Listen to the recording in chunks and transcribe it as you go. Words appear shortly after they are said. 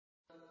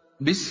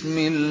بسم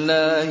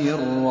اللہ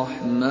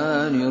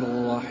الرحمن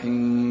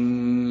الرحیم۔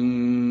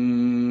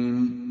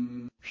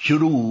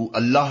 شروع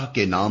اللہ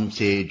کے نام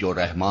سے جو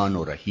رحمان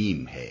و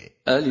رحیم ہے۔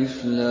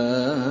 الف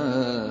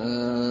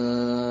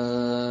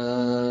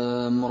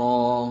لام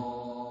را،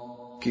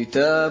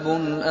 کتاب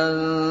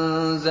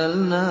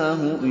انزلناہ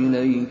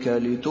الیک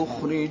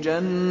لتخرج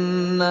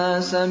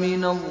الناس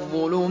من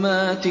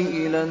الظلمات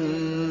الى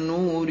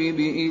النور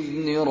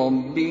باذن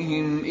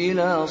ربهم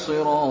الى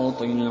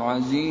صراط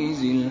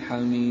العزیز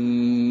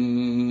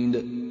الحمید۔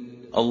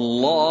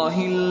 اللہ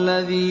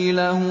الذی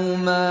له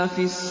ما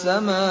فی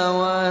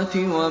السماوات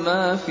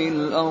وما فی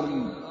الارض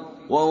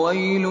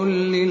وویل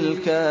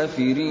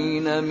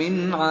للکافرین من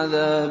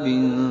عذاب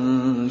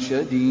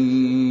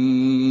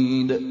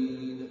شدید۔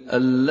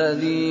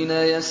 الذین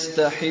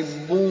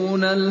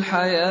یستحبون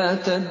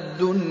الحیاة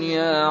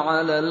الدنیا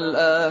علی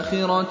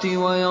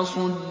الآخرة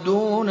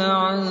ویصدون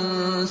عن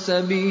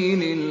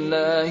سبیل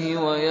اللہ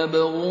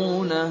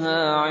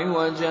ویبغونها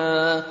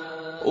عوجا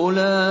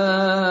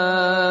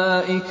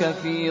اولئک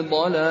فی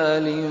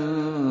ضلال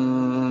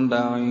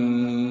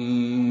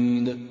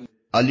بعید۔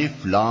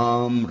 الف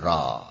لام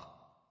را،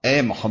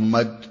 اے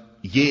محمد،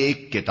 یہ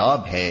ایک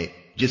کتاب ہے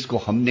جس کو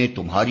ہم نے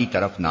تمہاری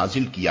طرف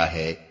نازل کیا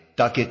ہے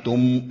تاکہ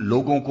تم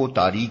لوگوں کو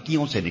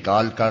تاریکیوں سے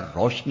نکال کر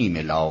روشنی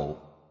میں لاؤ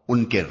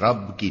ان کے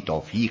رب کی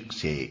توفیق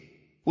سے،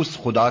 اس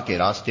خدا کے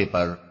راستے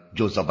پر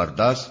جو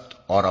زبردست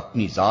اور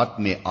اپنی ذات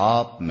میں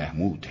آپ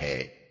محمود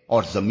ہے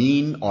اور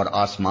زمین اور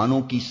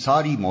آسمانوں کی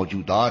ساری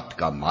موجودات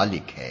کا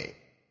مالک ہے،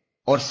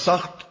 اور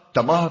سخت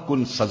تباہ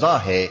کن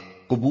سزا ہے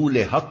قبول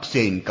حق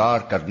سے انکار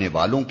کرنے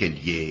والوں کے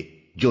لیے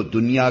جو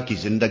دنیا کی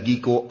زندگی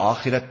کو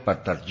آخرت پر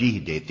ترجیح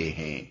دیتے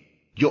ہیں،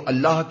 جو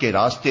اللہ کے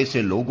راستے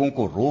سے لوگوں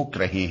کو روک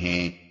رہے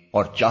ہیں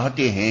اور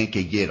چاہتے ہیں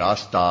کہ یہ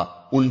راستہ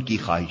ان کی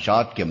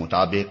خواہشات کے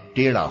مطابق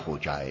ٹیڑھا ہو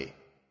جائے۔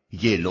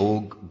 یہ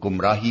لوگ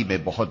گمراہی میں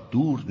بہت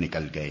دور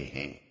نکل گئے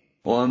ہیں۔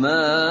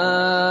 وما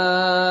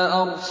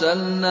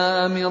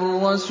ارسلنا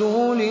من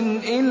رسول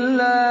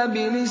الا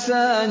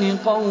بلسان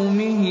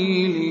قومه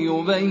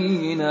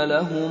ليبين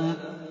لهم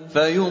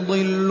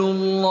فيضل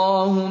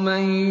الله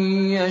من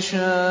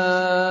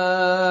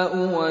يشاء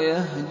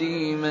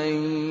ويهدي من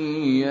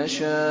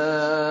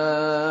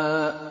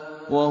يشاء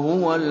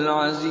وهو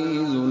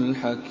العزيز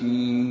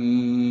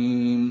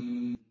الحكيم۔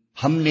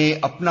 ہم نے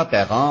اپنا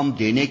پیغام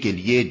دینے کے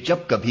لیے جب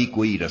کبھی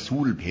کوئی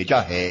رسول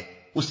بھیجا ہے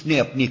اس نے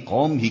اپنی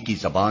قوم ہی کی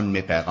زبان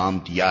میں پیغام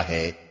دیا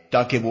ہے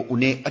تاکہ وہ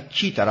انہیں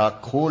اچھی طرح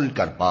کھول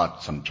کر بات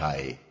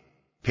سمجھائے۔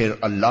 پھر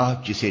اللہ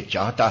جسے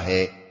چاہتا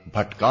ہے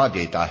بھٹکا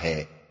دیتا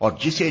ہے اور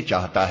جسے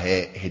چاہتا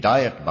ہے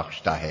ہدایت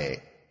بخشتا ہے،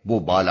 وہ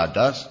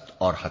بالادست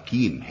اور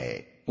حکیم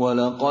ہے۔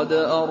 وَلَقَدْ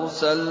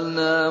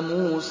أَرْسَلْنَا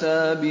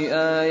مُوسَىٰ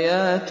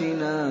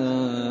بِآيَاتِنَا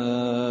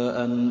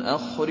أَنْ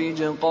أَخْرِجْ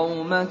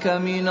قَوْمَكَ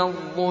مِنَ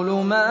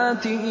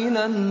الظُّلُمَاتِ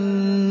إِلَى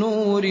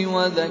النُّورِ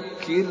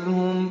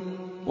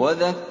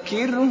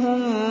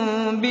وَذَكِّرْهُم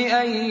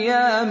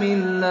بِأَيَّامِ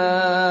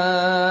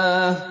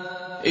اللَّهِ ۚ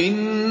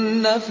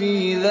إِنَّ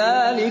فِي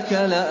ذَلِكَ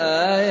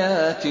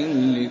لَآيَاتٍ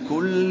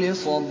لِكُلِّ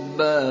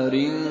صَبَّارٍ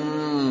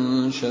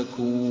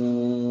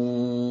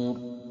شَكُورٍ۔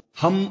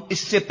 ہم اس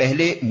سے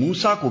پہلے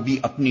موسیٰ کو بھی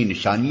اپنی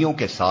نشانیوں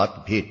کے ساتھ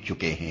بھیج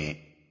چکے ہیں،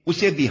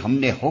 اسے بھی ہم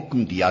نے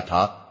حکم دیا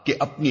تھا کہ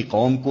اپنی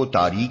قوم کو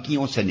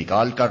تاریکیوں سے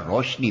نکال کر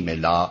روشنی میں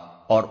لا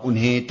اور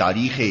انہیں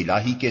تاریخ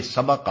الہی کے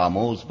سبق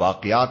آموز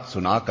واقعات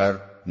سنا کر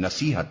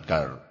نصیحت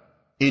کر۔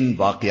 ان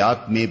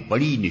واقعات میں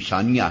بڑی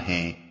نشانیاں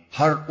ہیں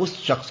ہر اس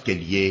شخص کے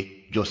لیے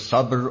جو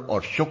صبر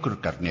اور شکر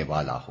کرنے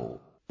والا ہو۔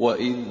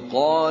 وَإِذْ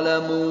قَالَ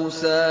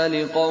مُوسَىٰ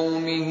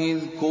لِقَوْمِهِ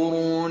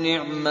اذْكُرُوا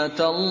نِعْمَةَ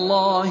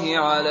اللَّهِ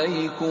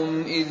عَلَيْكُمْ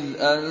إِذْ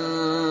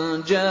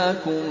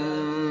أَنجَاكُم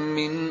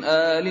مِّنْ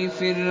آلِ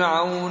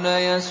فِرْعَوْنَ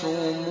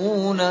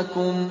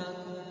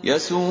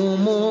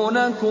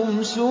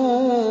يَسُومُونَكُمْ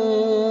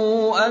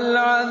سُوءَ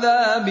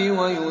الْعَذَابِ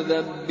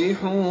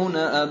وَيُذَبِّحُونَ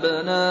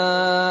أَبْنَاءَكُمْ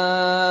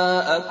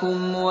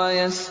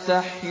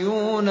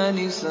وَيَسْتَحْيُونَ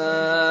نِسَاءَكُمْ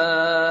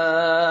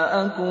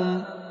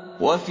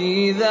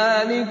وَفِي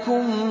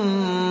ذَلِكُمْ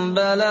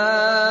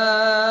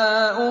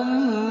بَلَاءٌ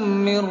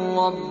مِّن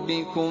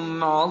رَّبِّكُمْ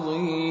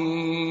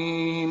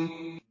عَظِيمٌ۔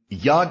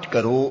 یاد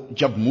کرو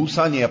جب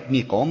موسیٰ نے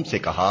اپنی قوم سے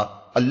کہا،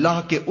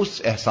 اللہ کے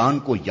اس احسان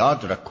کو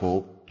یاد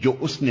رکھو جو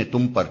اس نے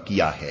تم پر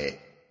کیا ہے۔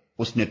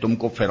 اس نے تم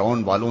کو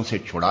فرعون والوں سے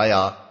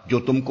چھڑایا جو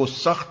تم کو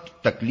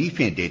سخت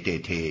تکلیفیں دیتے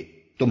تھے،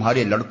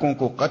 تمہارے لڑکوں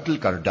کو قتل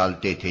کر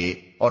ڈالتے تھے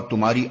اور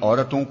تمہاری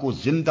عورتوں کو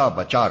زندہ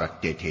بچا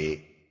رکھتے تھے۔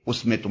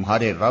 اس میں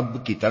تمہارے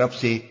رب کی طرف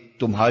سے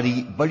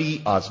تمہاری بڑی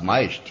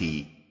آزمائش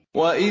تھی۔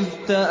 وَإِذْ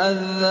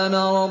تَأَذَّنَ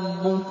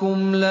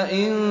رَبُّكُمْ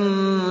لَئِن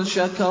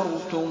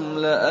شَكَرْتُمْ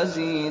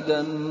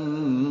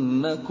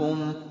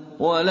لَأَزِيدَنَّكُمْ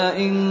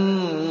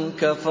وَلَئِن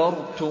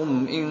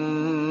كَفَرْتُمْ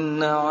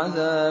إِنَّ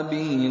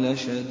عَذَابِي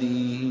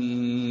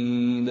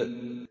لَشَدِيدٌ۔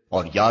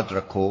 اور یاد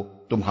رکھو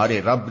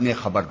تمہارے رب نے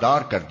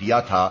خبردار کر دیا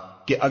تھا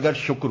کہ اگر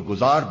شکر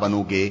گزار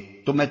بنو گے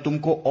تو میں تم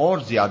کو اور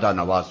زیادہ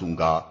نوازوں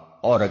گا،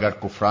 اور اگر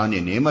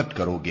کفران نعمت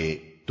کرو گے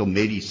تو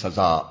میری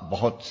سزا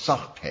بہت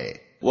سخت ہے۔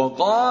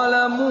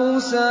 وَقَالَ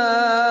مُوسَىٰ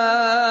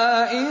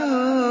إِن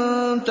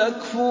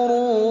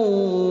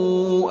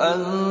تكفروا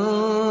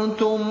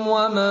أنتم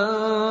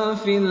ومن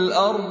في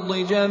الأرض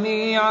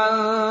جميعا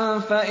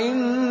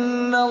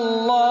فإن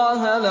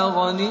الله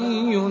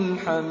لغني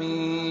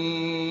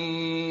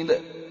حميد۔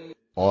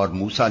 اور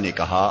موسیٰ نے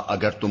کہا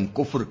اگر تم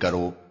کفر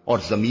کرو اور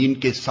زمین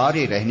کے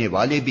سارے رہنے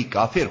والے بھی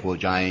کافر ہو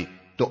جائیں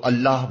تو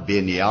اللہ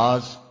بے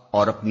نیاز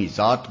اور اپنی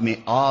ذات میں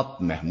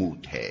آپ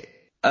محمود ہے۔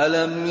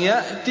 أَلَمْ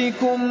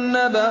يَأْتِكُمْ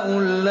نَبَأُ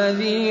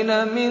الَّذِينَ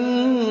مِن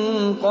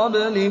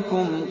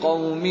قَبْلِكُمْ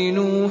قَوْمِ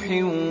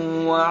نُوحٍ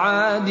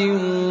وَعَادٍ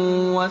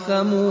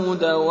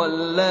وَثَمُودَ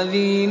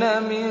وَالَّذِينَ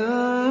مِن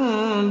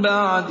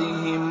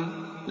بَعْدِهِمْ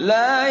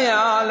لَا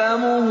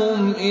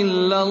يَعْلَمُهُمْ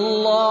إِلَّا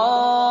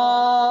اللَّهُ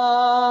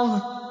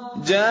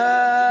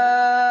جَاءَتْهُمْ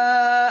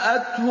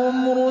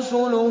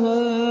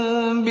رُسُلُهُم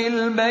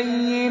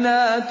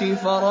بِالْبَيِّنَاتِ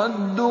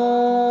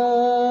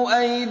فَرَدُّوا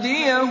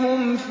أَيْدِيَهُمْ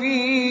فِي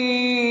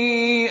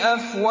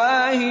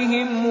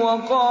أَفْوَاهِهِمْ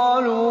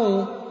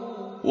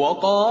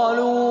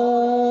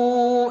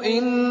وَقَالُوا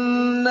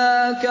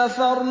إِنَّا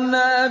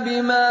كَفَرْنَا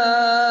بِمَا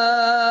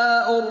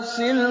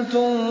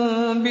أُرْسِلْتُم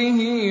بِهِ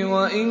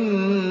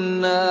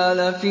وَإِنَّا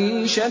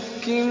لَفِي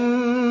شَكٍّ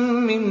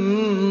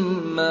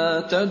مِّمَّا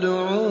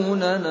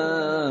تَدْعُونَنَا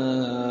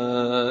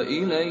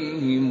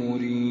إِلَيْهِ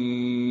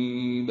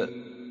مُرِيبٍ۔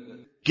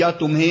 کیا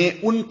تمہیں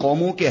ان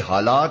قوموں کے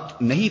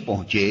حالات نہیں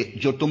پہنچے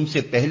جو تم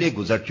سے پہلے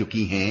گزر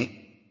چکی ہیں؟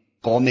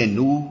 قوم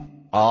نوح،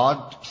 عاد،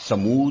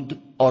 سمود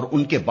اور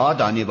ان کے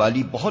بعد آنے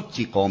والی بہت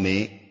سی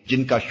قومیں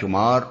جن کا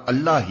شمار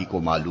اللہ ہی کو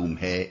معلوم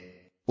ہے۔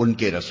 ان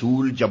کے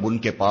رسول جب ان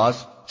کے پاس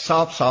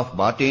صاف صاف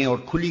باتیں اور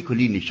کھلی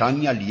کھلی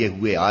نشانیاں لیے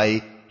ہوئے آئے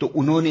تو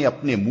انہوں نے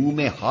اپنے منہ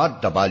میں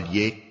ہاتھ دبا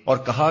لیے اور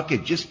کہا کہ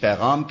جس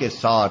پیغام کے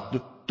ساتھ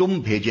تم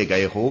بھیجے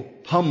گئے ہو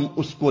ہم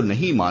اس کو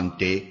نہیں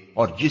مانتے،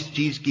 اور جس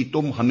چیز کی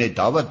تم ہمیں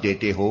دعوت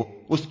دیتے ہو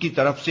اس کی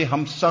طرف سے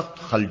ہم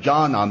سخت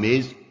خلجان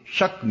آمیز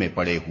شک میں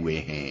پڑے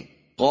ہوئے ہیں۔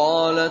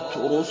 قالت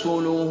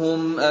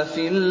رسلهم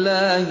أفي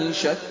الله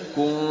شك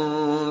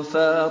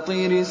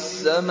فاطر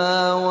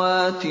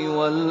السماوات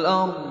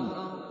والأرض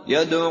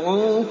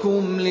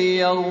يدعوكم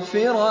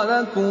ليغفر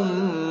لكم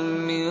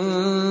من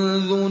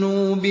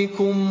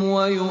ذنوبكم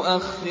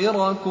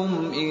ويؤخركم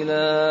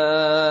إلى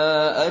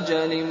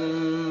أجل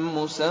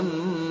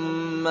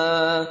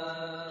مسمى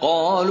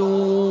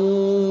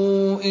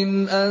قالوا إن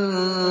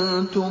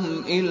أنتم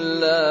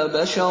إلا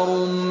بشر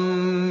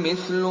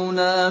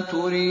مثلنا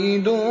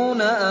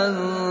تريدون أن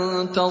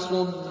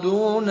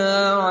تصدونا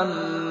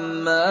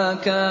عما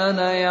كان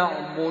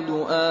يعبد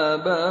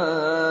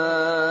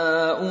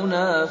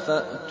آباؤنا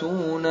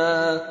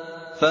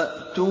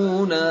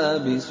فأتونا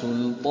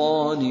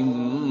بسلطان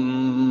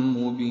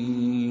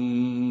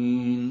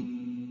مبين۔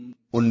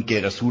 ان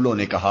کے رسولوں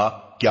نے کہا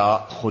کیا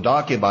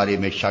خدا کے بارے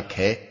میں شک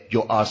ہے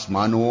جو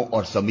آسمانوں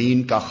اور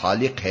زمین کا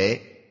خالق ہے؟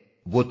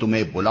 وہ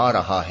تمہیں بلا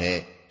رہا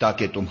ہے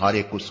تاکہ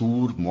تمہارے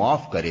قصور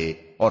معاف کرے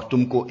اور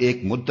تم کو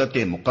ایک مدت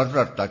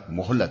مقرر تک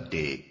مہلت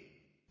دے۔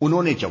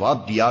 انہوں نے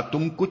جواب دیا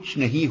تم کچھ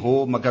نہیں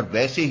ہو مگر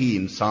ویسے ہی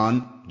انسان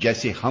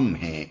جیسے ہم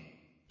ہیں۔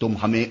 تم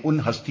ہمیں ان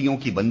ہستیوں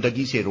کی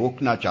بندگی سے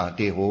روکنا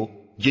چاہتے ہو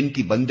جن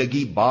کی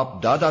بندگی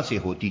باپ دادا سے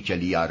ہوتی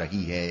چلی آ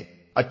رہی ہے،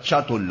 اچھا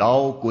تو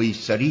لاؤ کوئی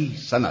صریح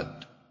سند۔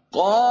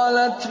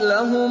 قالت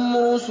لهم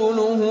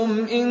رسلهم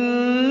إن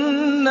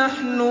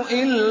نحن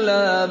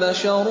إلا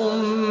بشر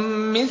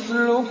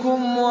مثلكم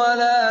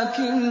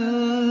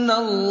ولكن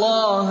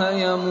الله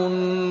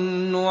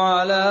يمن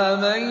على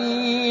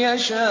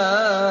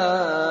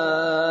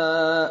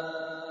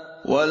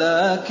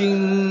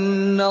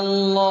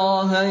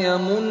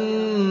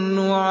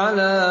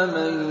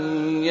من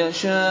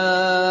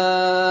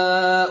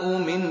يشاء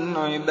من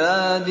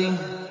عباده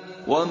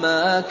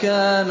وما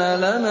كان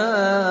لنا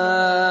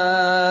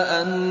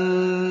أن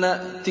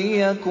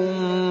نأتيكم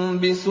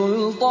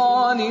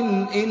بسلطان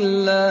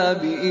إلا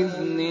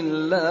بإذن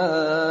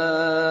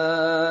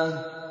الله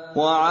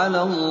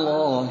وعلى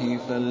الله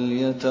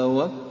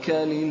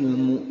فليتوكل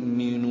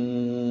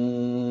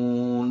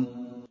المؤمنون۔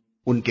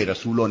 ان کے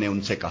رسولوں نے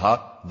ان سے کہا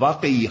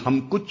واقعی ہم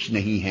کچھ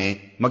نہیں ہیں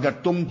مگر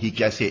تم بھی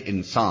جیسے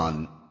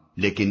انسان،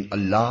 لیکن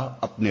اللہ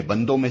اپنے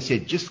بندوں میں سے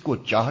جس کو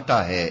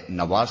چاہتا ہے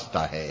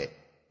نوازتا ہے،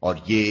 اور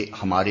یہ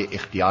ہمارے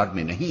اختیار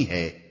میں نہیں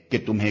ہے کہ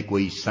تمہیں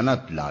کوئی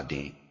سند لا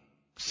دیں۔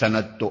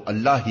 سند تو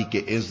اللہ ہی کے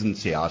اذن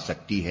سے آ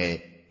سکتی ہے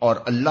اور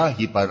اللہ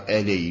ہی پر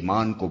اہل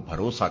ایمان کو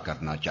بھروسہ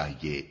کرنا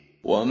چاہیے۔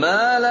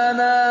 وما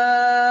لنا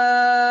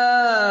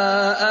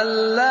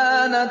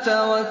ألا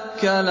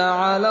نتوكل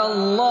على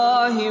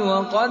الله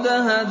وقد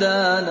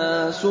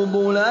هدانا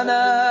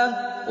سبلنا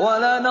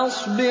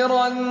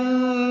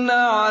ولنصبرن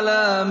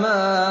على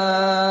ما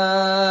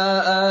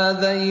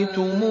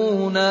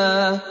آذيتمونا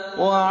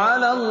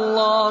وعلى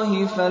الله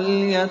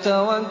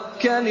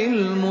فليتوكل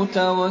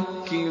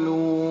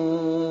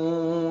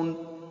المتوكلون۔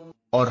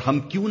 اور ہم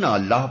کیوں نہ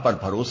اللہ پر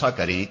بھروسہ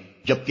کریں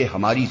جبکہ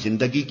ہماری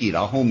زندگی کی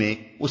راہوں میں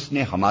اس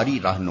نے ہماری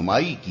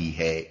رہنمائی کی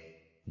ہے۔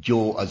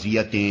 جو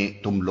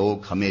اذیتیں تم لوگ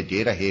ہمیں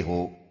دے رہے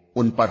ہو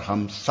ان پر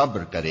ہم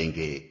صبر کریں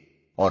گے،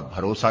 اور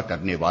بھروسہ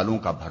کرنے والوں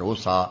کا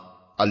بھروسہ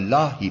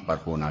اللہ ہی پر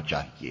ہونا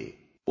چاہیے۔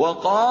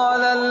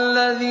 وقال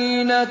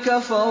الذين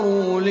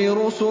كفروا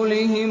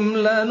لرسلهم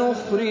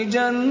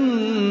لنخرجنكم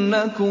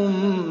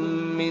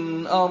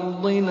من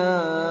أرضنا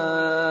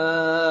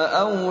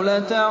أو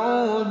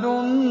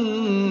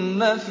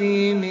لتعودن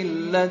في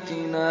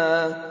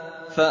ملتنا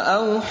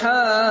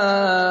فأوحى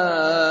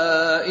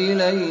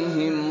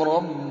إليهم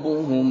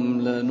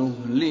ربهم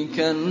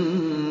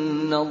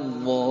لنهلكن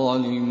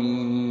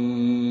الظالمين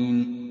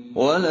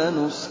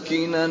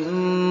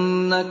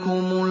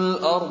وَلَنُسْكِنَنَّكُمُ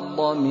الْأَرْضَ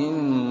مِن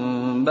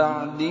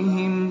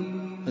بَعْدِهِمْ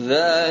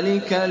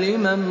ذَلِكَ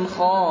لِمَنْ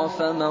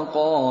خَافَ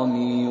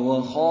مَقَامِي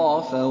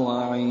وَخَافَ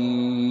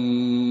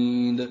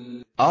وَعِيدِ۔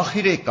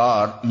 آخر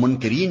کار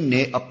منکرین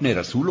نے اپنے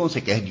رسولوں سے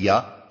کہہ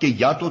دیا کہ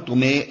یا تو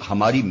تمہیں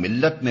ہماری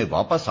ملت میں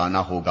واپس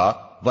آنا ہوگا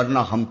ورنہ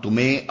ہم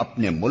تمہیں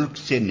اپنے ملک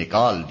سے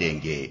نکال دیں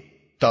گے۔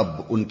 تب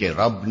ان کے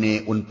رب نے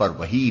ان پر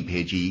وحی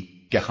بھیجی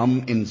کہ ہم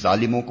ان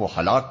ظالموں کو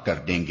ہلاک کر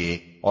دیں گے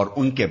اور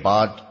ان کے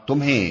بعد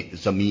تمہیں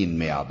زمین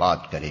میں آباد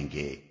کریں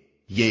گے۔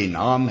 یہ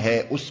انعام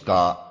ہے اس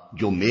کا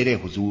جو میرے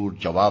حضور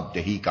جواب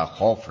دہی کا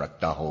خوف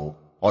رکھتا ہو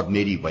اور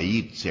میری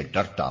وعید سے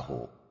ڈرتا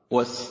ہو۔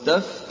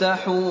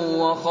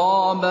 وَاسْتَفْتَحُوا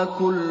وَخَابَ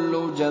كُلُّ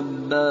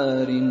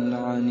جَبَّارٍ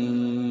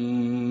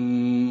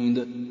عَنِيدٍ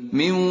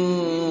مِّن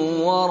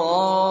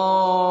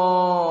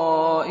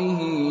وَرَائِهِ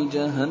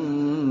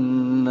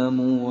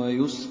جَهَنَّمُ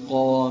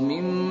وَيُسْقَىٰ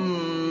مِن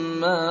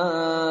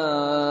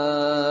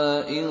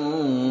مَّاءٍ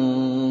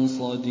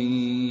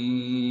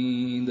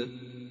صَدِيدٍ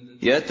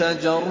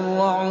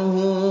يَتَجَرَّعُهُ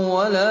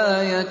وَلَا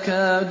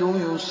يَكَادُ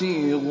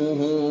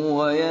يُسِيغُهُ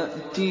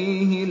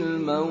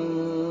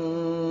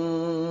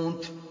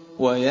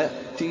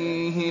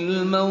وَيَأْتِيهِ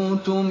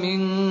الْمَوْتُ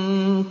مِن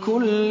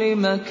كُلِّ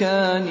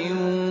مَكَانٍ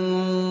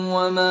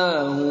وَمَا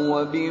هُوَ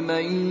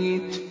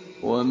بِمَيِّتٍ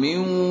وَمِن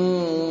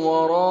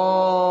وَرَائِهِ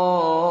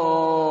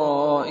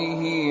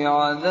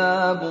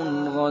عَذَابٌ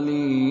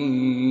غَلِيظٌ۔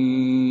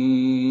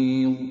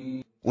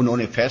 انہوں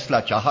نے فیصلہ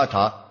چاہا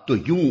تھا تو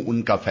یوں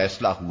ان کا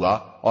فیصلہ ہوا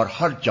اور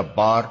ہر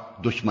جبار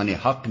دشمن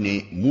حق نے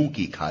منہ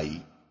کی کھائی۔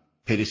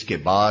 پھر اس کے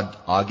بعد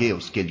آگے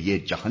اس کے لیے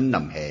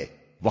جہنم ہے،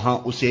 وہاں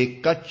اسے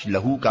کچ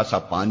لہو کا سا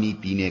پانی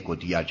پینے کو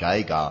دیا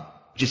جائے گا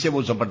جسے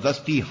وہ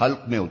زبردستی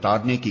حلق میں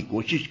اتارنے کی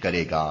کوشش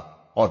کرے گا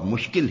اور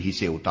مشکل ہی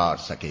سے اتار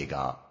سکے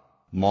گا۔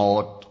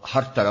 موت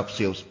ہر طرف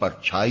سے اس پر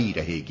چھائی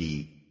رہے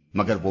گی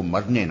مگر وہ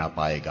مرنے نہ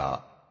پائے گا،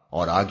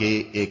 اور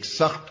آگے ایک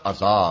سخت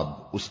عذاب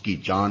اس کی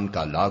جان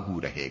کا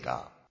لاگو رہے گا۔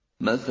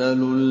 مثل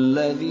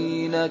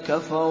الذين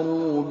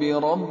كفروا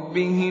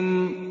بربهم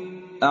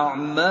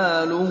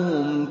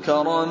أعمالهم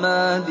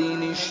كرماد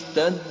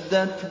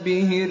اشتدت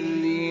به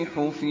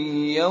الريح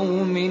في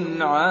يوم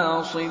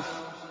عاصف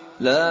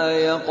لا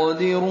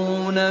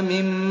يقدرون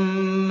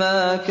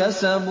مما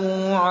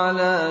كسبوا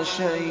على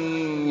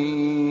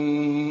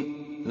شيء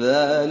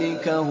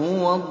ذلك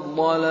هو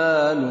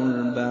الضلال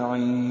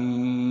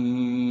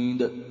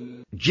البعيد۔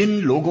 جن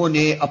لوگوں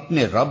نے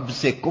اپنے رب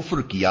سے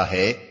کفر کیا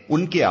ہے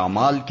ان کے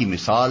اعمال کی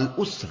مثال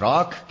اس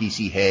راکھ کی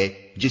سی ہے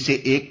جسے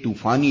ایک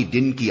طوفانی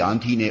دن کی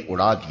آندھی نے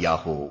اڑا دیا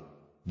ہو،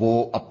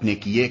 وہ اپنے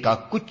کیے کا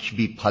کچھ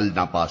بھی پھل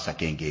نہ پا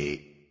سکیں گے،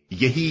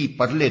 یہی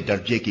پرلے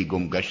درجے کی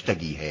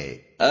گمگشتگی ہے۔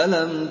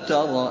 أَلَمْ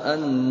تَرَ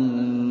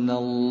أَنَّ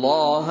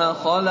اللَّهَ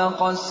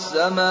خَلَقَ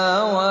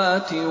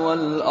السَّمَاوَاتِ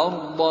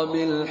وَالْأَرْضَ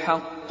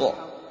بِالْحَقِّ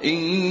إِن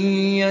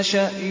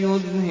يَشَأْ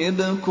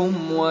يُذْهِبْكُمْ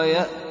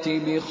وَيَأْتِ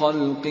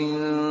بِخَلْقٍ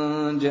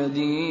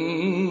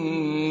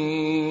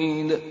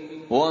جَدِيدٍ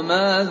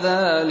وَمَا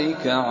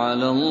ذَلِكَ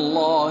عَلَى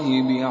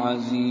اللَّهِ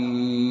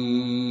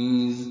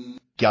بِعَزِيزٍ۔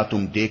 کیا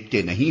تم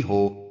دیکھتے نہیں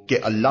ہو کہ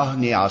اللہ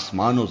نے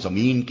آسمان و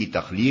زمین کی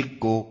تخلیق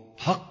کو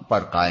حق پر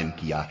قائم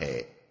کیا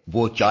ہے،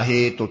 وہ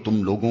چاہے تو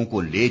تم لوگوں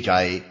کو لے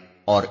جائے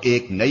اور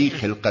ایک نئی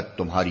خلقت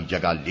تمہاری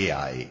جگہ لے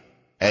آئے،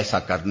 ایسا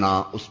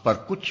کرنا اس پر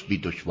کچھ بھی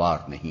دشوار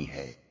نہیں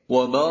ہے۔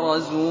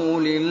 وَبَرَزُوا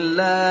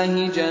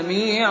لِلَّهِ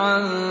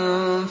جَمِيعًا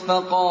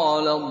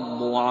فَقَالَ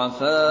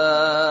الضُّعَفَاءُ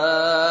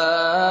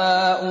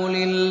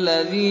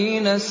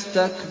لِلَّذِينَ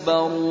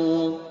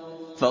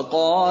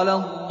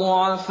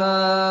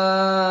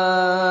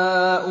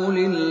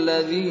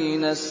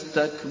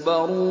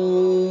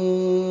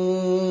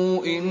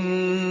استكبروا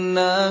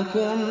إِنَّا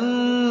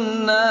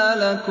كُنَّا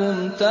لَكُمْ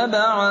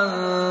تَبَعًا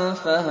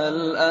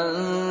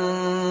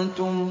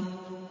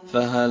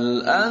فَهَلْ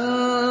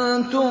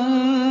أَنْتُمْ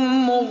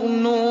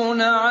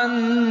مُغْنُونَ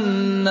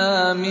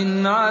عَنَّا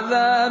مِنْ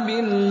عَذَابِ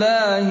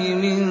اللَّهِ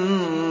مِنْ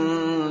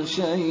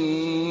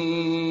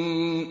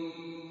شَيْءٍ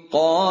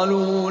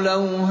قَالُوا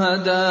لَوْ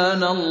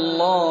هَدَانَا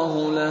اللَّهُ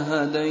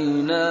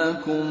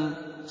لَهَدَيْنَاكُمْ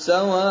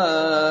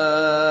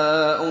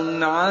سَوَاءٌ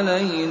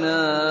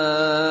عَلَيْنَا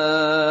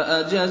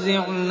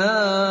أَجَزِعْنَا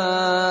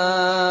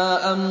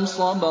أَمْ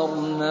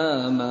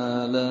صَبَرْنَا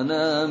مَا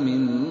لَنَا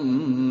مِن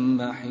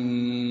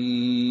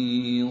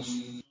مَّحِيصٍ۔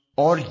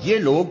 اور یہ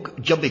لوگ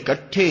جب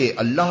اکٹھے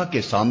اللہ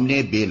کے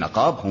سامنے بے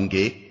نقاب ہوں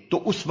گے تو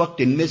اس وقت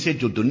ان میں سے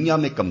جو دنیا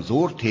میں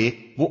کمزور تھے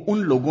وہ ان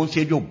لوگوں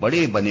سے جو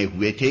بڑے بنے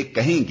ہوئے تھے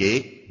کہیں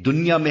گے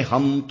دنیا میں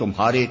ہم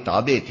تمہارے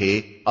تابع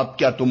تھے، اب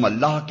کیا تم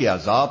اللہ کے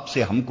عذاب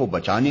سے ہم کو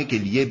بچانے کے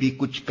لیے بھی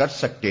کچھ کر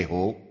سکتے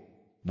ہو؟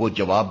 وہ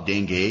جواب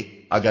دیں گے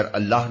اگر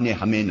اللہ نے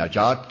ہمیں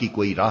نجات کی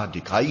کوئی راہ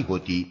دکھائی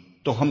ہوتی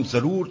تو ہم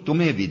ضرور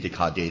تمہیں بھی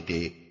دکھا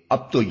دیتے.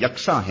 اب تو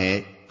یکساں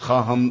ہیں،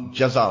 خواہ ہم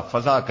جزا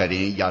فضا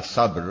کریں یا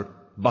صبر،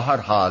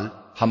 بہرحال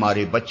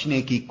ہمارے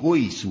بچنے کی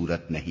کوئی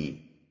صورت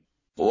نہیں.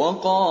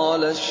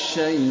 وقال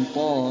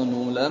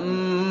الشيطان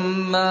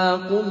لما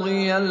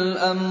قضي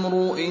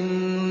الأمر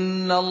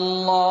إن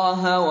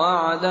الله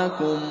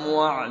وعدكم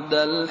وعد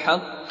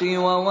الحق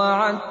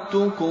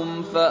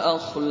ووعدتكم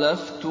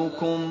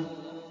فأخلفتكم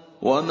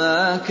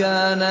وما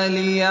كان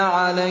لي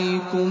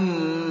عليكم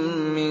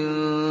من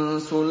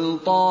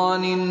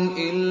سلطان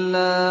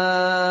إلا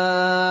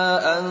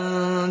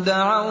أن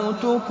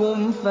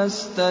دعوتكم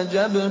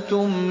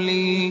فاستجبتم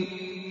لي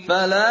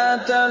فلا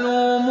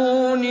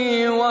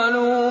تلوموني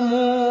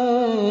ولوموا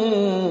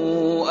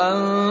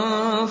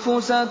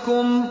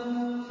أنفسكم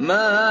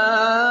ما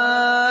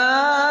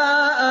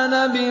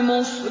أنا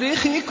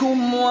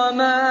بمصرخكم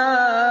وما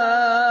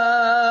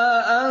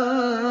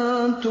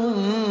أنتم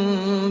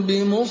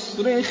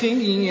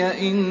بمصرخي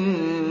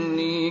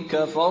إني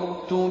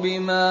كفرت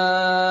بما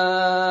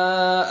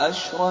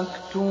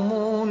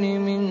أشركتمون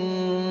من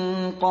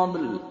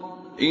قبل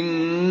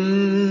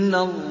ان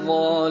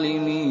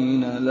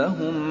الظالمین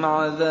لهم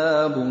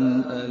عذاب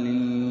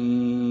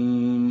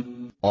علیم.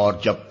 اور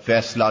جب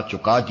فیصلہ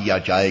چکا دیا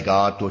جائے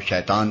گا تو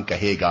شیطان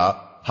کہے گا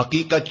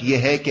حقیقت یہ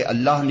ہے کہ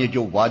اللہ نے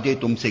جو وعدے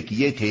تم سے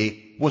کیے تھے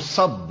وہ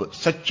سب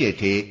سچے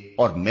تھے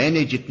اور میں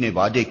نے جتنے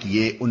وعدے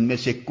کیے ان میں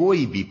سے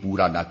کوئی بھی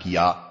پورا نہ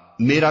کیا.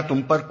 میرا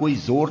تم پر کوئی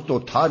زور تو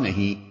تھا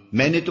نہیں،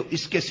 میں نے تو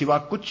اس کے سوا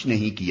کچھ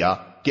نہیں کیا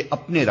کہ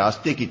اپنے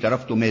راستے کی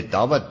طرف تمہیں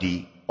دعوت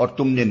دی اور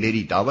تم نے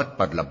میری دعوت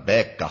پر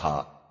لبیک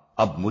کہا.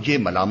 اب مجھے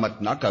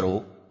ملامت نہ کرو،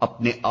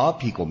 اپنے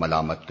آپ ہی کو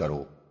ملامت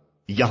کرو.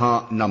 یہاں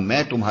نہ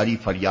میں تمہاری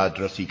فریاد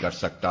رسی کر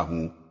سکتا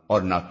ہوں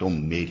اور نہ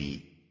تم میری.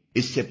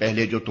 اس سے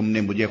پہلے جو تم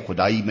نے مجھے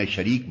خدائی میں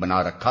شریک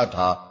بنا رکھا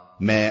تھا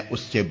میں اس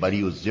سے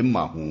بری الذمہ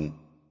ہوں.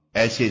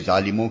 ایسے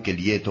ظالموں کے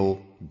لیے تو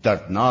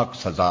دردناک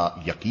سزا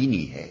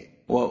یقینی ہے.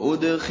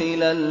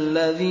 وَأُدْخِلَ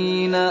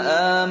الَّذِينَ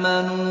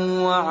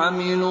آمَنُوا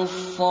وَعَمِلُوا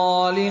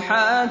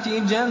الصَّالِحَاتِ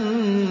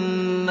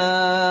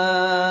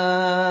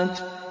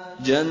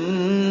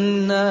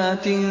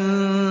جنات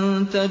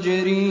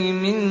تجری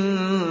من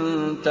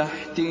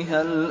تحتها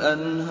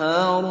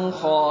الانہار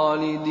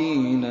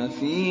خالدین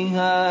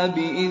فیہا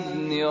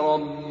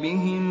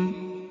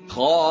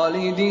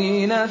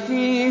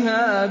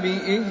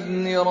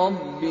بإذن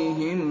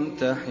ربهم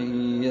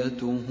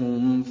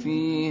تحیتهم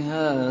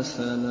فیہا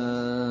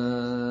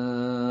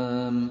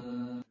سلام.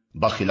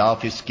 بخلاف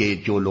اس کے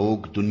جو لوگ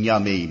دنیا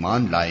میں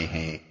ایمان لائے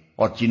ہیں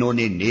اور جنہوں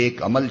نے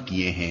نیک عمل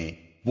کیے ہیں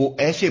وہ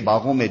ایسے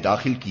باغوں میں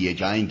داخل کیے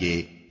جائیں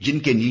گے جن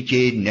کے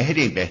نیچے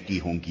نہریں بہتی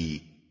ہوں گی.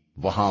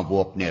 وہاں وہ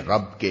اپنے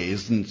رب کے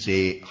اذن سے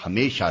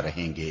ہمیشہ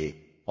رہیں گے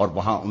اور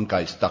وہاں ان کا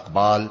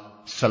استقبال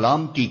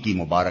سلامتی کی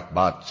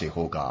مبارکباد سے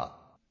ہوگا.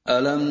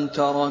 أَلَمْ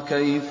تَرَ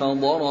كَيْفَ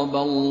ضَرَبَ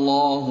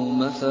اللَّهُ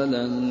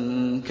مَثَلًا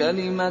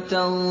كَلِمَةً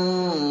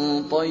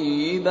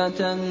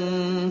طَيِّبَةً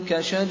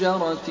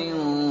كَشَجَرَةٍ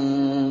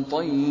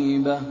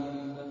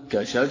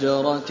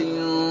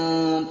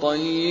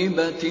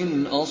طَيِّبَةٍ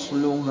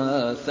أَصْلُهَا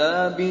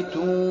ثَابِتٌ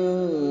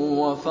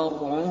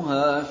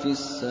وَفَرْعُهَا فِي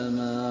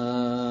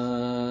السَّمَاءِ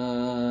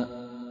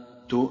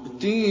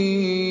تُؤْتِي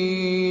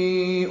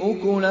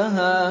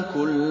أُكُلَهَا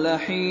كُلَّ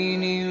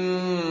حِينٍ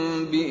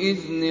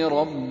بِإِذْنِ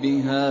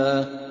رَبِّهَا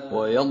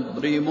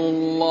وَيَضْرِبُ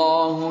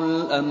اللَّهُ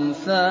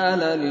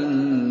الْأَمْثَالَ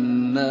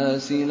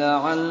لِلنَّاسِ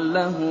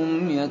لَعَلَّهُمْ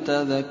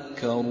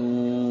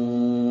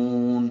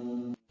يَتَذَكَّرُونَ.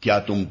 کیا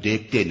تم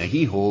دیکھتے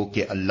نہیں ہو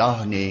کہ اللہ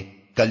نے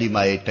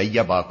کلمہ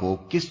طیبہ کو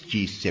کس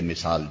چیز سے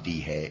مثال دی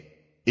ہے؟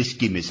 اس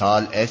کی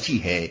مثال ایسی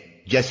ہے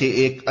جیسے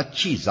ایک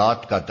اچھی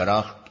ذات کا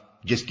درخت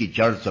جس کی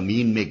جڑ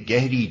زمین میں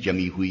گہری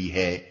جمی ہوئی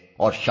ہے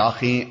اور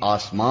شاخیں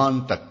آسمان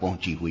تک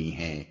پہنچی ہوئی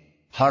ہیں.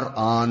 ہر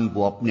آن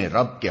وہ اپنے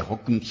رب کے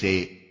حکم سے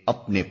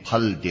اپنے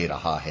پھل دے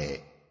رہا ہے.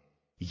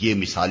 یہ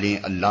مثالیں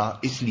اللہ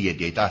اس لیے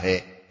دیتا ہے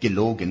کہ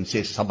لوگ ان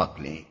سے سبق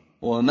لیں.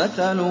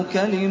 وَمَثَلُ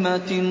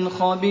كَلِمَةٍ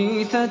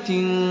خَبِيثَةٍ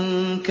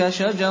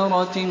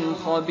كَشَجَرَةٍ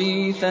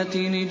خَبِيثَةٍ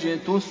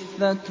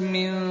اجْتُثَّتْ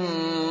مِنْ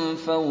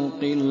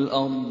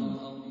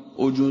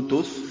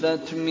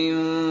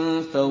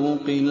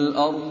فَوْقِ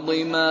الْأَرْضِ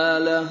مَا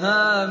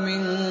لَهَا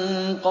مِنْ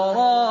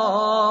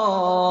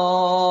قَرَارٍ.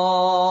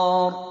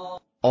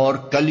 اور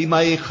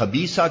کلمہ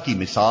خبیثہ کی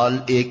مثال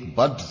ایک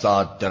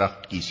بدذات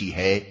درخت کی سی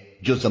ہے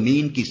جو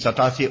زمین کی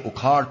سطح سے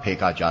اکھاڑ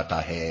پھینکا جاتا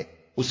ہے،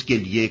 اس کے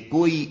لیے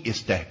کوئی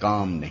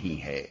استحکام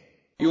نہیں ہے.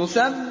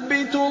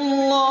 يثبت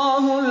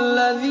الله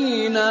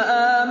الذين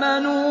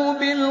آمنوا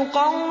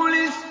بالقول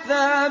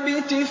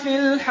الثابت في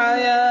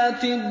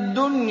الحياة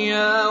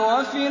الدنيا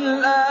وفي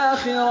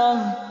الآخرة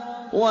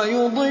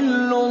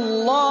ويضل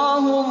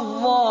الله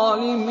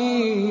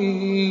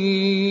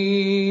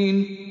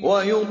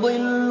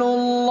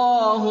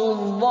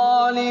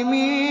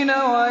الظالمين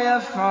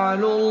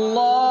ويفعل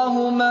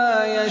الله ما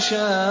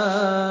يشاء.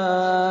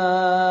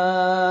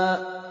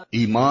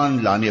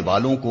 ایمان لانے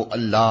والوں کو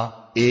اللہ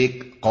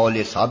ایک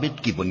قول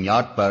ثابت کی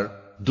بنیاد پر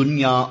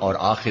دنیا اور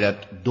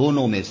آخرت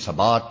دونوں میں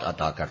ثبات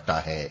عطا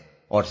کرتا ہے،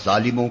 اور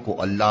ظالموں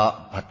کو اللہ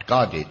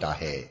بھٹکا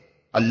دیتا ہے۔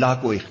 اللہ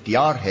کو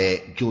اختیار ہے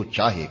جو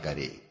چاہے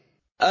کرے۔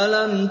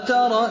 أَلَمْ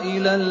تَرَ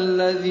إِلَى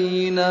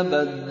الَّذِينَ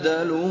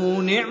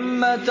بَدَّلُوا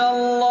نِعْمَةَ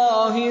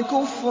اللَّهِ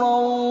كُفْرًا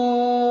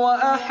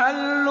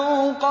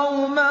وَأَحَلُّوا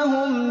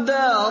قَوْمَهُمْ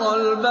دَارَ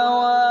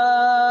الْبَوَارِ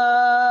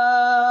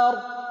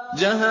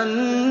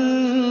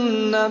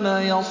جَهَنَّمَ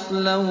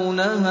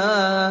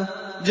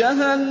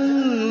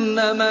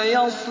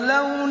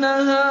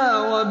يَصْلَوْنَهَا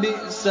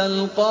وَبِئْسَ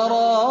الْقَرَارُ۔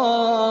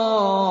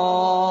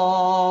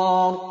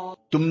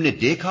 تم نے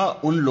دیکھا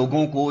ان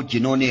لوگوں کو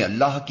جنہوں نے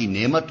اللہ کی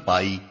نعمت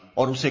پائی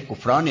اور اسے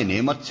کفران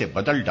نعمت سے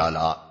بدل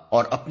ڈالا،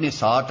 اور اپنے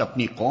ساتھ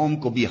اپنی قوم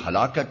کو بھی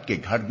ہلاکت کے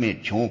گھر میں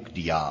جھونک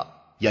دیا،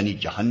 یعنی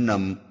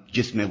جہنم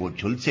جس میں وہ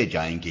جھلسے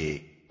جائیں گے،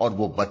 اور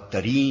وہ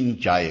بدترین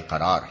جائے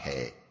قرار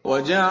ہے۔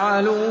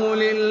 وَجَعَلُوا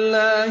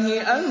لِلَّهِ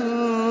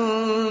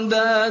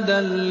أَندَادًا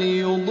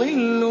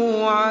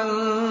لِّيُضِلُّوا عَن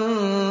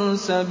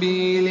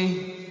سَبِيلِهِ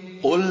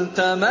قُلْ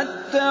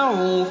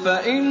تَمَتَّعُوا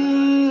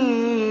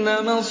فَإِنَّ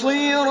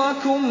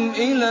مَصِيرَكُمْ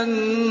إِلَى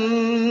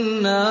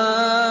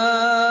النَّارِ۔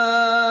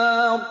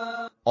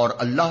 اور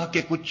اللہ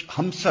کے کچھ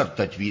ہمسر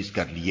تجویز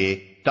کر لیے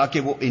تاکہ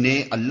وہ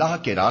انہیں اللہ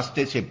کے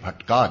راستے سے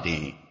بھٹکا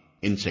دیں۔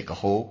 ان سے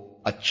کہو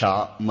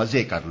اچھا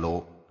مزے کر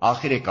لو،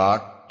 آخر کار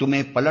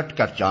تمہیں پلٹ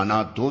کر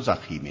جانا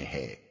دوزخی میں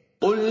ہے۔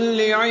 قُل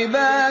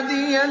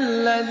لِّعِبَادِيَ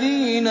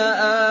الَّذِينَ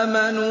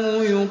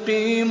آمَنُوا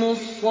يُقِيمُوا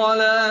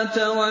الصَّلَاةَ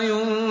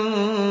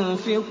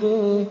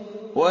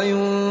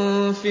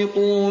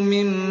وَيُنفِقُوا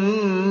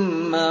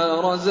مِمَّا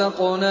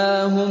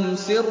رَزَقْنَاهُمْ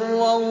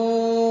سِرًّا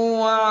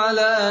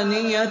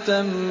وَعَلَانِيَةً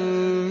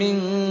مِّن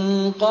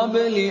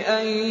قَبْلِ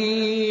أَن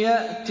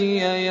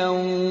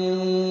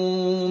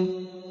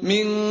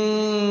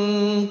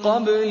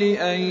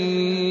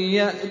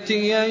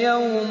يَأْتِيَ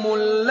يَوْمٌ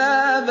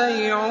لَّا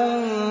بَيْعٌ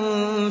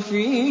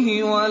فِيهِ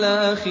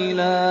وَلَا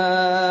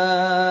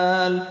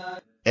خِلَالٌ۔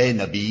 اے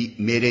نبی،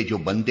 میرے جو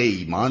بندے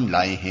ایمان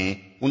لائے ہیں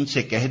ان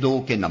سے کہہ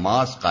دو کہ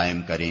نماز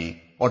قائم کریں،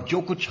 اور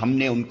جو کچھ ہم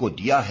نے ان کو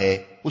دیا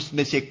ہے اس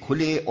میں سے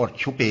کھلے اور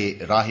چھپے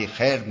راہ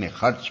خیر میں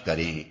خرچ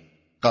کریں،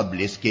 قبل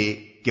اس کے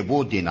کہ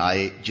وہ دن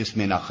آئے جس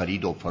میں نہ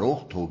خرید و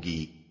فروخت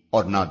ہوگی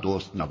اور نہ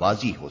دوست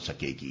نوازی ہو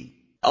سکے گی۔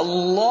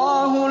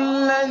 اللہ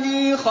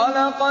الذی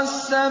خلق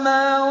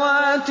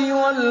السماوات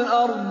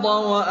والارض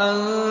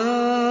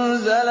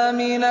وانزل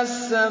من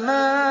السماء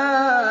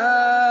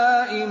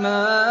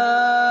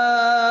ماء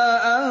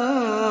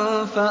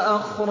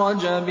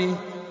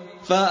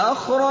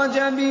فأخرج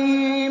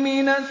به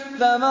من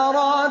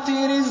الثمرات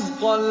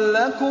رزقا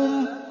لكم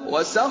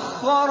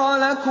وسخر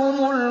لكم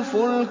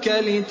الفلك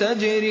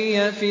لتجري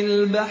في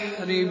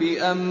البحر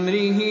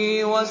بأمره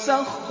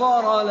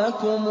وسخر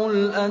لكم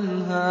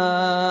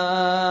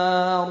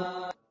الأنهار۔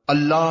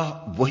 اللہ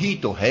وہی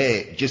تو ہے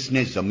جس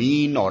نے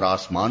زمین اور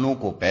آسمانوں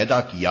کو پیدا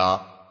کیا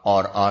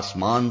اور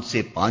آسمان سے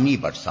پانی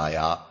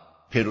برسایا،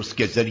 پھر اس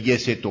کے ذریعے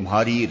سے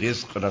تمہاری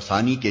رزق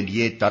رسانی کے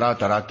لیے طرح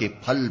طرح کے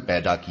پھل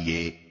پیدا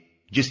کیے،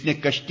 جس نے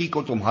کشتی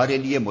کو تمہارے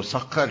لیے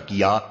مسخر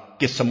کیا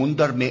کہ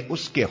سمندر میں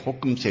اس کے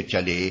حکم سے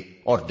چلے،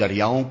 اور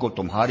دریاؤں کو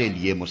تمہارے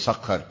لیے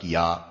مسخر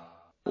کیا۔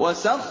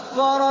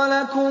 وَسَخَّرَ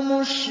لَكُمُ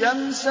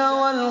الشَّمْسَ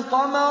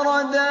وَالْقَمَرَ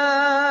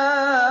دَائِبَيْنِ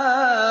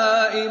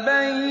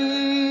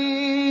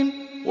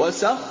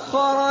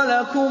وَسَخَّرَ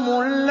لَكُمُ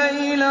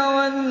اللَّيْلَ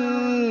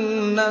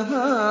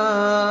وَالنَّهَارَ،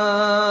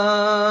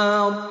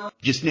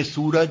 جس نے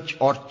سورج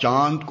اور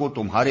چاند کو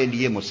تمہارے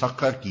لیے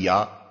مسخر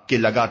کیا کہ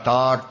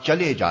لگاتار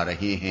چلے جا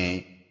رہے ہیں،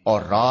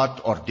 اور رات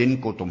اور دن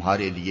کو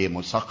تمہارے لیے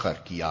مسخر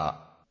کیا۔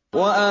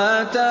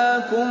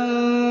 وَآتَاكُم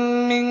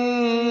مِّن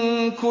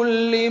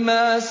كُلِّ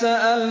مَا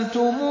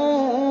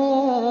سَأَلْتُمُوهُ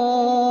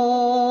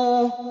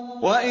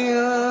وَإِن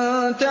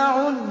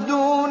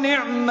تَعُدُّوا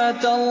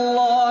نِعْمَةَ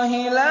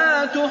اللَّهِ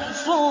لَا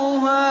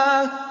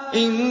تُحْصُوهَا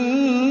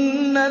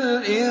إِنَّ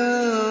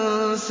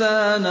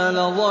الْإِنسَانَ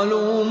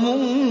لَظَلُومٌ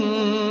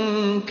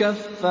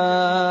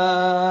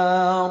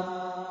كَفَّارٌ۔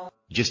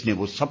 جس نے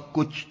وہ سب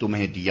کچھ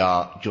تمہیں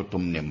دیا جو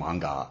تم نے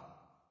مانگا،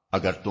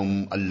 اگر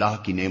تم اللہ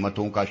کی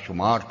نعمتوں کا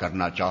شمار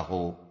کرنا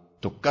چاہو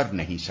تو کر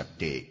نہیں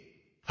سکتے۔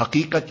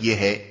 حقیقت یہ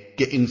ہے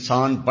کہ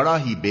انسان بڑا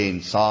ہی بے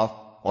انصاف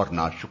اور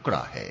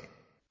ناشکرا ہے۔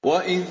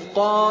 وَإِذْ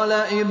قَالَ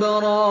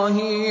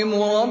إِبْرَاهِيمُ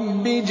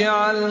رَبِّ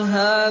اجْعَلْ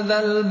هَٰذَا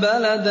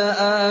الْبَلَدَ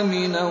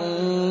آمِنًا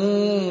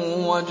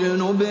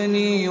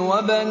وَاجْنُبْنِي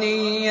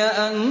وَبَنِيَّ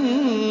أَن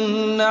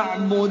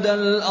نَّعْبُدَ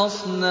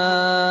الْأَصْنَامَ۔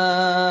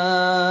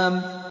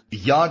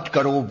 یاد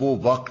کرو وہ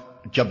وقت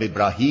جب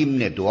ابراہیم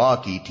نے دعا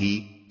کی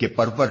تھی کہ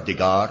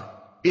پروردگار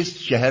اس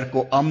شہر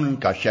کو امن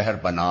کا شہر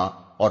بنا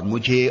اور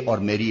مجھے اور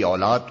میری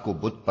اولاد کو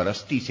بت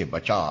پرستی سے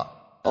بچا۔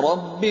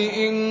 رب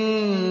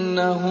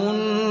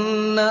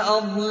انہن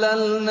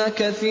اضللن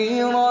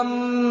کثیرا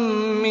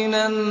من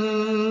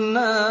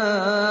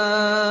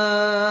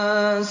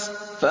الناس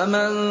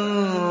فمن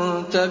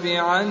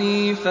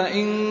تبعنی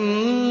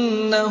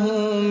فإنہ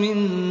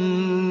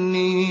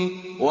منی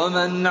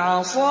ومن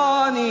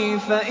عصانی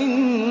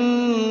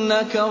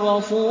فإنک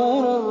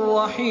غفور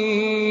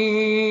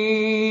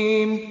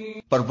رحیم۔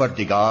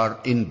 پروردگار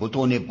ان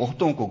بتوں نے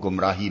بہتوں کو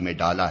گمراہی میں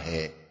ڈالا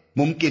ہے،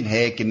 ممکن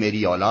ہے کہ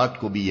میری اولاد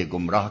کو بھی یہ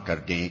گمراہ کر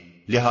دیں،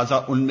 لہذا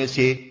ان میں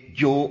سے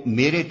جو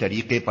میرے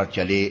طریقے پر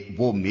چلے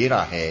وہ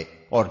میرا ہے،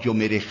 اور جو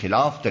میرے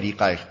خلاف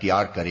طریقہ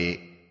اختیار کرے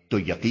تو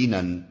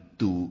یقیناً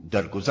تو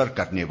درگزر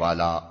کرنے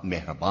والا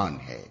مہربان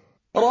ہے۔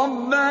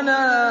 ربنا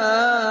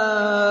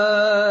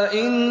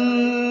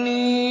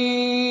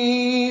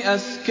انی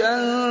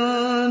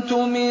اسکنت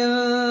من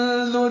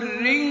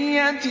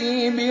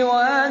ذریتی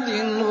بواد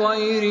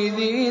غیر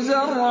ذی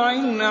زرع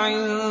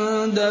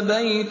عند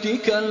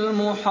بیتک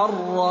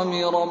المحرم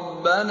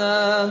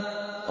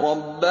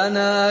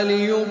ربنا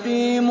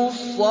ليقيموا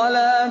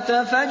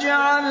الصلاة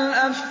فاجعل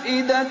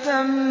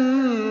أفئدة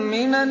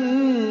من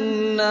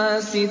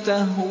الناس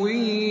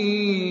تهوي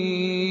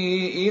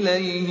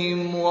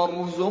إليهم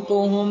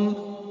وارزقهم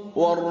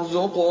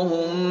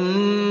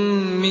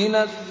من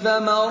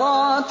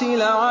الثمرات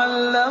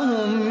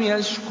لعلهم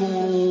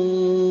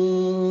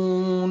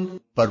يشكرون۔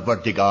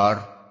 پروردگار،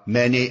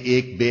 میں نے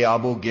ایک بے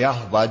آب و گیاہ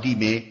وادی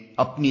میں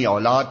اپنی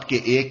اولاد کے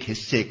ایک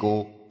حصے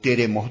کو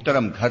تیرے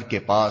محترم گھر کے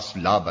پاس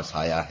لا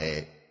بسایا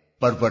ہے۔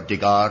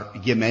 پروردگار،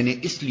 یہ میں نے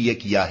اس لیے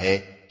کیا ہے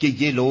کہ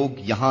یہ لوگ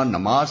یہاں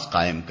نماز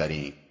قائم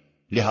کریں،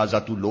 لہذا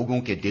تو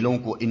لوگوں کے دلوں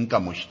کو ان کا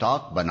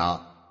مشتاق بنا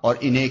اور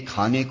انہیں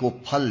کھانے کو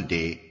پھل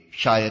دے،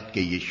 شاید کہ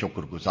یہ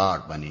شکر گزار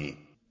بنے۔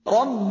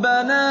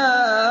 ربنا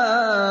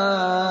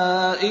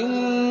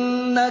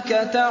انك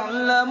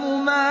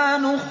تعلم ما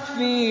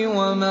نخفي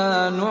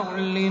وما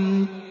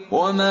نعلن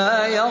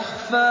وما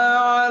يخفى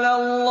على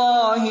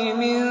الله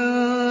من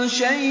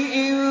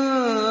شيء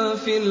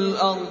في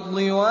الارض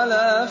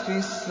ولا في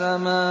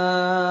السماء۔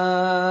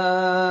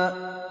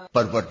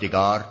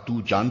 پروردگار، تو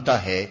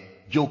جانتا ہے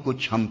جو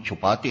کچھ ہم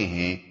چھپاتے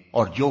ہیں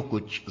اور جو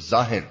کچھ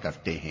ظاہر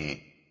کرتے ہیں،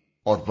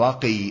 اور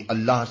واقعی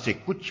اللہ سے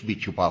کچھ بھی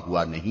چھپا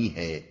ہوا نہیں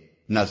ہے،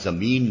 نہ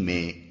زمین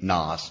میں نہ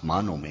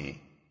آسمانوں میں۔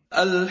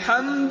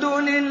 الحمد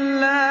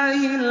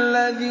للہ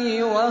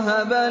الذی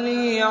وہب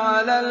لی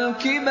علی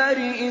الکبر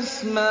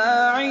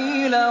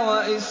اسماعیل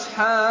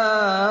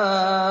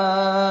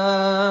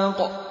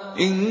واسحاق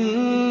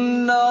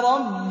ان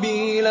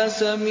ربی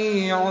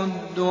لسمیع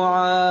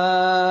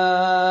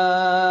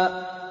الدعاء۔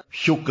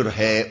 شکر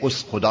ہے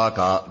اس خدا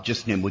کا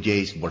جس نے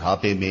مجھے اس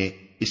بڑھاپے میں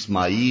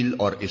اسماعیل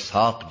اور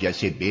اسحاق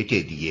جیسے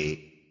بیٹے دیے،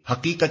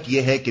 حقیقت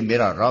یہ ہے کہ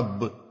میرا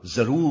رب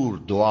ضرور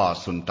دعا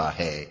سنتا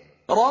ہے۔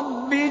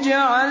 رب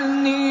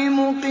اجعلنی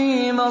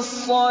مقیم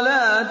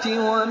الصلاة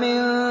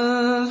ومن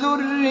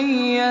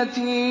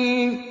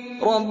ذریتی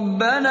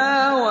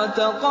ربنا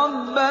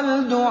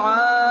وتقبل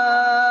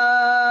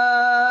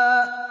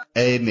دعاء۔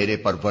 اے میرے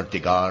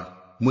پروردگار،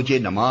 مجھے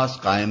نماز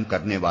قائم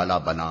کرنے والا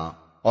بنا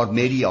اور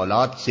میری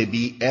اولاد سے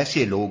بھی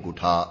ایسے لوگ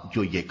اٹھا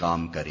جو یہ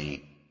کام کریں۔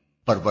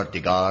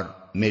 پروردگار،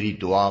 میری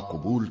دعا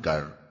قبول کر۔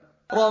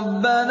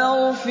 ربنا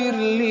اغفر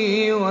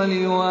لي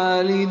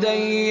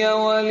ولوالدي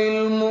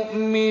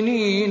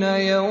وللمؤمنين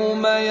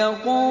يوم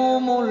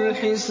يقوم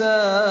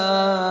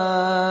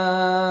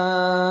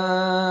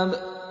الحساب۔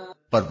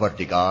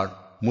 پروردگار،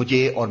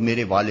 مجھے اور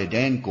میرے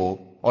والدین کو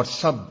اور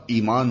سب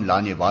ایمان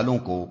لانے والوں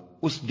کو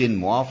اس دن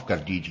معاف کر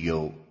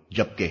دیجیو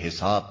جبکہ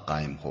حساب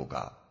قائم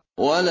ہوگا۔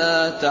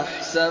 ولا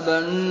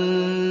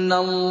تحسبن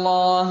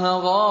الله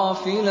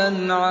غافلا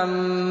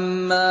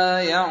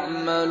عما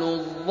يعمل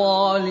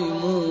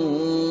الظالمون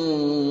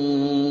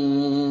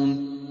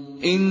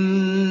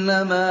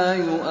انما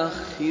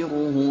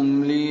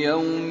يؤخرهم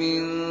ليوم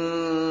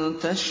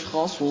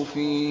تشخص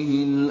فيه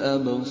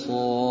الابصار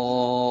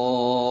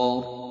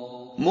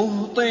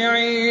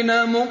مهطعين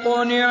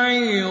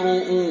مقنعي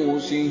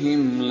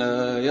رؤوسهم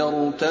لا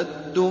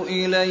يرتد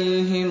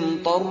إليهم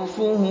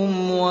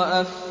طرفهم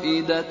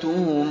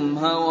وأفئدتهم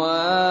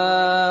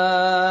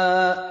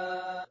هواء۔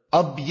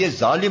 اب یہ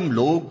ظالم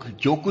لوگ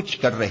جو کچھ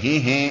کر رہے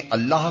ہیں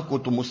اللہ کو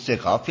تم اس سے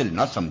غافل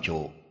نہ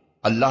سمجھو،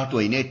 اللہ تو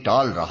انہیں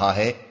ٹال رہا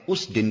ہے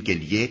اس دن کے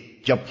لیے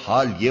جب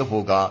حال یہ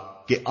ہوگا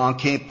کہ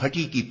آنکھیں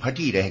پھٹی کی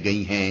پھٹی رہ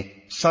گئی ہیں،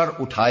 سر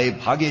اٹھائے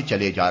بھاگے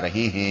چلے جا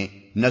رہے ہیں،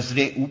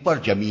 نظریں اوپر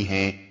جمی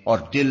ہیں اور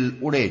دل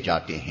اڑے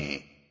جاتے ہیں۔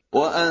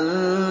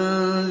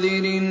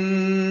 وَأَنذِرِ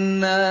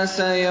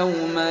النَّاسَ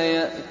يَوْمَ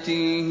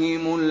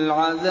يَأْتِيهِمُ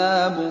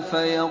الْعَذَابُ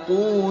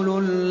فَيَقُولُ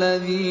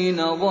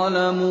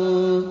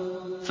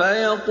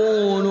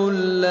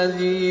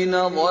الَّذِينَ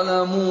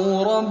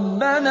ظَلَمُوا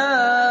رَبَّنَا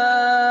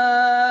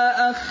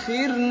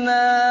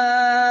أَخِّرْنَا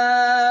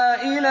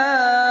إِلَىٰ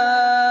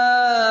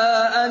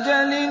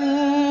أَجَلٍ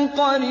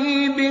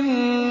قَرِيبٍ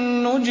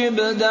نُّجِبْ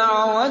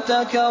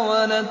دَعْوَتَكَ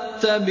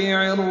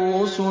وَنَتَّبِعِ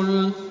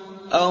الرُّسُلَ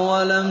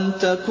أَوَلَمْ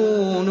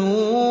تَكُونُوا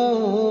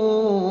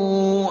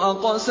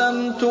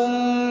أَقْسَمْتُم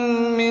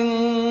مِّن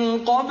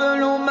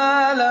قَبْلُ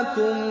مَا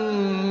لَكُم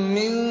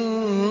مِّن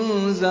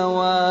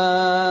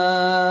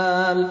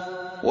زَوَالٍ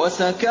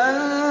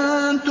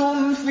وَسَكَنتُمْ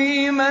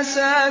فِي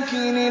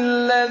مَسَاكِنِ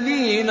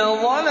الَّذِينَ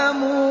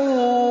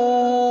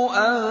ظَلَمُوا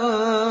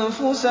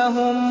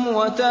أَنفُسَهُمْ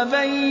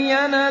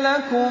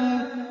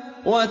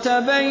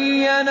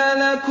وَتَبَيَّنَ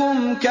لَكُمْ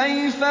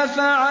كَيْفَ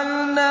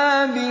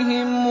فَعَلْنَا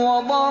بِهِمْ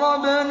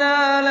وَضَرَبْنَا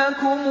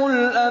لَكُمُ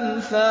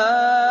الْأَمْثَالَ۔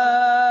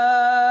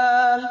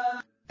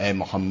 اے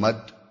محمد،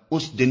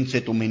 اس دن سے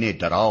تم انہیں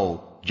ڈراؤ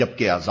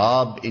جبکہ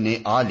عذاب انہیں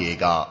آ لے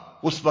گا۔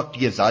 اس وقت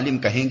یہ ظالم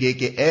کہیں گے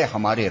کہ اے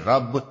ہمارے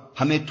رب،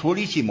 ہمیں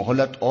تھوڑی سی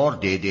مہلت اور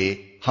دے دے،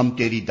 ہم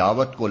تیری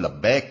دعوت کو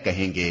لبیک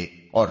کہیں گے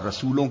اور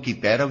رسولوں کی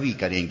پیروی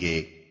کریں گے۔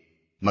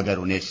 مگر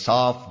انہیں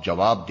صاف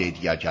جواب دے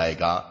دیا جائے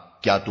گا،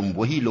 کیا تم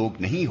وہی لوگ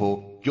نہیں ہو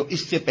جو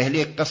اس سے پہلے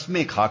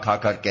قسمیں کھا کھا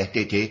کر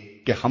کہتے تھے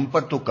کہ ہم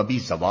پر تو کبھی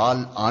زوال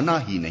آنا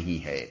ہی نہیں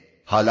ہے،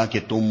 حالانکہ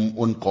تم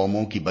ان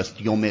قوموں کی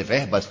بستیوں میں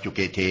رہ بس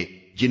چکے تھے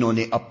جنہوں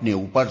نے اپنے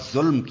اوپر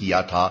ظلم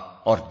کیا تھا،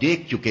 اور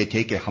دیکھ چکے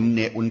تھے کہ ہم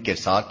نے ان کے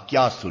ساتھ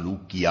کیا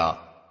سلوک کیا،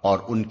 اور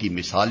ان کی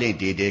مثالیں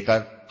دے دے کر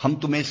ہم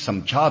تمہیں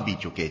سمجھا بھی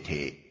چکے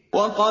تھے۔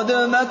 وَقَدْ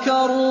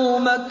مَكَرُوا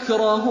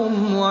مَكْرَهُمْ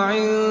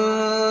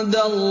وَعِندَ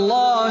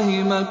اللَّهِ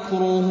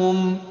مَكْرُهُمْ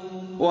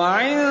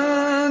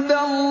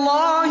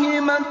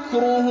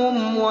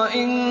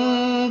وَإِن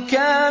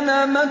كَانَ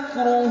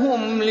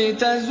مَكْرُهُمْ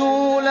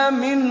لِتَزُولَ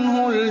مِنْهُ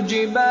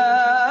الْجِبَالُ۔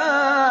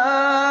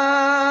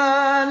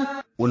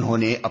 انہوں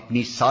نے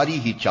اپنی ساری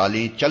ہی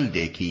چالیں چل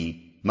دیکھی،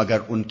 مگر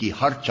ان کی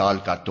ہر چال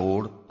کا توڑ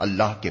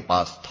اللہ کے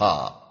پاس تھا،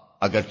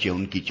 اگرچہ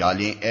ان کی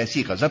چالیں ایسی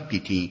غضب کی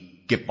تھیں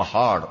کہ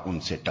پہاڑ ان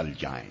سے ٹل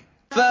جائیں۔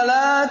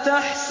 فَلَا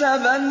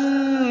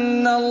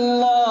تَحْسَبَنَّ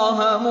اللَّهَ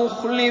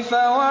مُخْلِفَ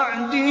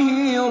وَعْدِهِ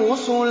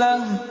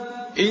رُسُلَهُ ۗ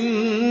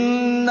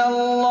إِنَّ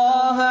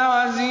اللَّهَ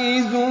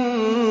عَزِيزٌ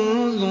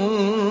ذُو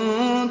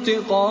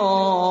انتِقَامٍ۔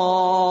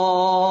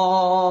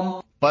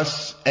 پس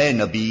اے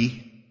نبی،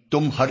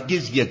 تم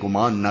ہرگز یہ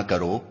گمان نہ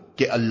کرو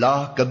کہ اللہ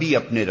کبھی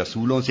اپنے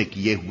رسولوں سے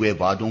کیے ہوئے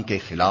وعدوں کے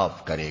خلاف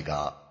کرے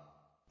گا۔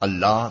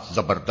 اللہ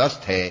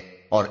زبردست ہے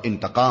اور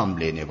انتقام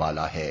لینے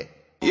والا ہے۔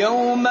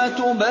 يَوْمَ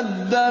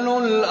تُبَدَّلُ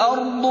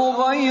الْأَرْضُ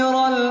غَيْرَ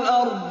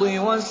الْأَرْضِ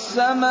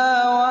وَالسَّمَاوَاتُ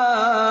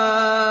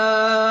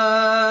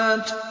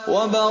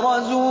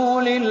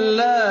وَبَرَزُوا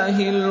لِلَّهِ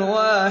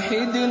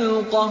الْوَاحِدِ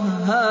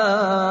الْقَهَّارِ۔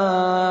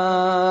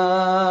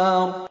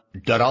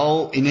 ڈراؤ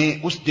انہیں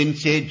اس دن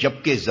سے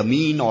جبکہ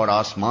زمین اور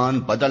آسمان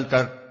بدل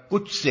کر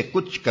کچھ سے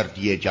کچھ کر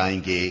دیے جائیں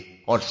گے،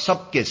 اور سب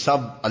کے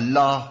سب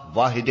اللہ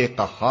واحد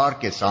قہار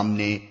کے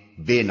سامنے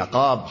بے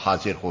نقاب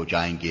حاضر ہو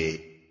جائیں گے۔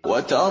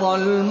 وَتَرَى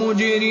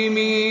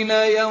الْمُجْرِمِينَ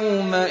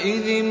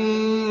يَوْمَئِذٍ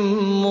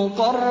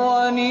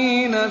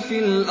مُقَرَّنِينَ فِي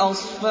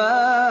الْأَصْفَادِ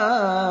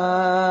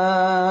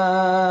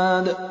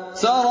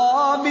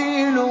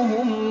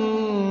سَرَابِيلُهُم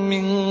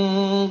مِّن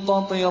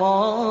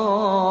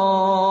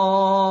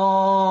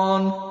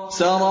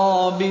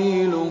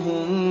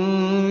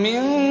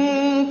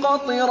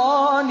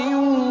قَطِرَانٍ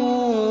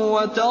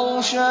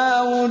وَتَغْشَىٰ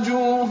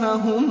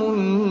وُجُوهَهُمُ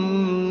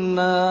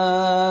النَّارُ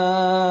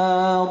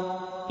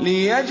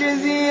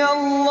لِيَجْزِيَ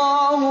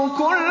اللَّهُ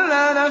كُلَّ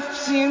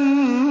نَفْسٍ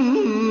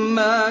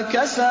مَّا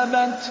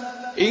كَسَبَتْ ۚ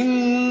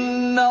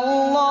إِنَّ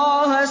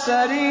اللَّهَ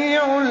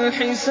سَرِيعُ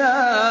الْحِسَابِ۔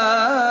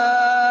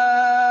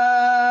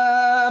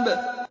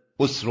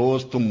 اس روز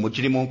تم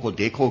مجرموں کو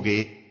دیکھو گے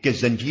کہ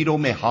زنجیروں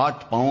میں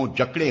ہاتھ پاؤں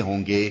جکڑے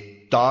ہوں گے،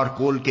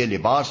 تارکول کے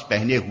لباس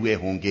پہنے ہوئے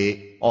ہوں گے،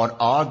 اور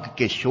آگ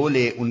کے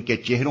شعلے ان کے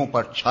چہروں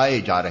پر چھائے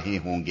جا رہے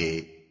ہوں گے۔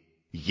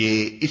 یہ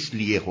اس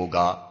لیے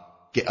ہوگا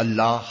کہ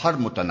اللہ ہر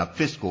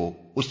متنفس کو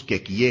اس کے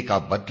کیے کا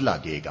بدلہ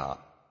دے گا۔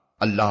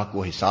 اللہ کو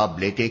حساب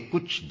لیتے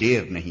کچھ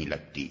دیر نہیں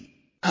لگتی۔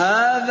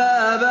 هَذَا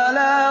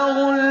بَلَاغٌ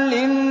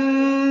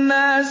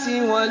لِّلنَّاسِ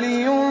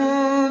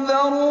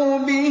وَلِيُنذَرُوا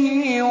بِهِ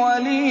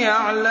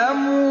وَلِيَعْلَمُوا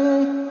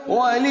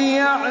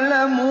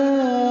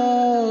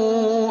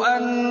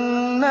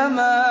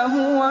أَنَّمَا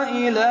هُوَ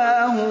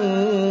إِلَٰهٌ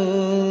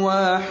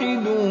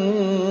وَاحِدٌ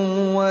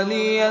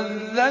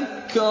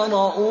وَلِيَذَّكَّرَ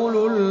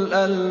أُولُو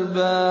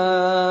الْأَلْبَابِ۔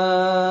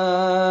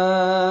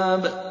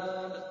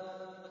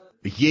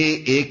 یہ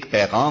ایک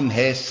پیغام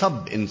ہے سب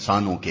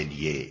انسانوں کے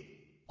لیے،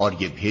 اور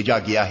یہ بھیجا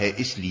گیا ہے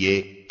اس لیے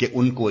کہ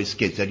ان کو اس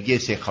کے ذریعے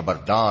سے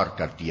خبردار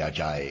کر دیا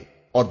جائے،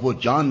 اور وہ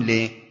جان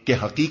لیں کہ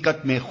حقیقت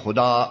میں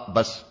خدا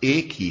بس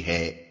ایک ہی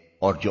ہے،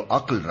 اور جو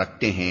عقل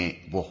رکھتے ہیں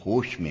وہ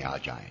ہوش میں آ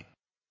جائیں۔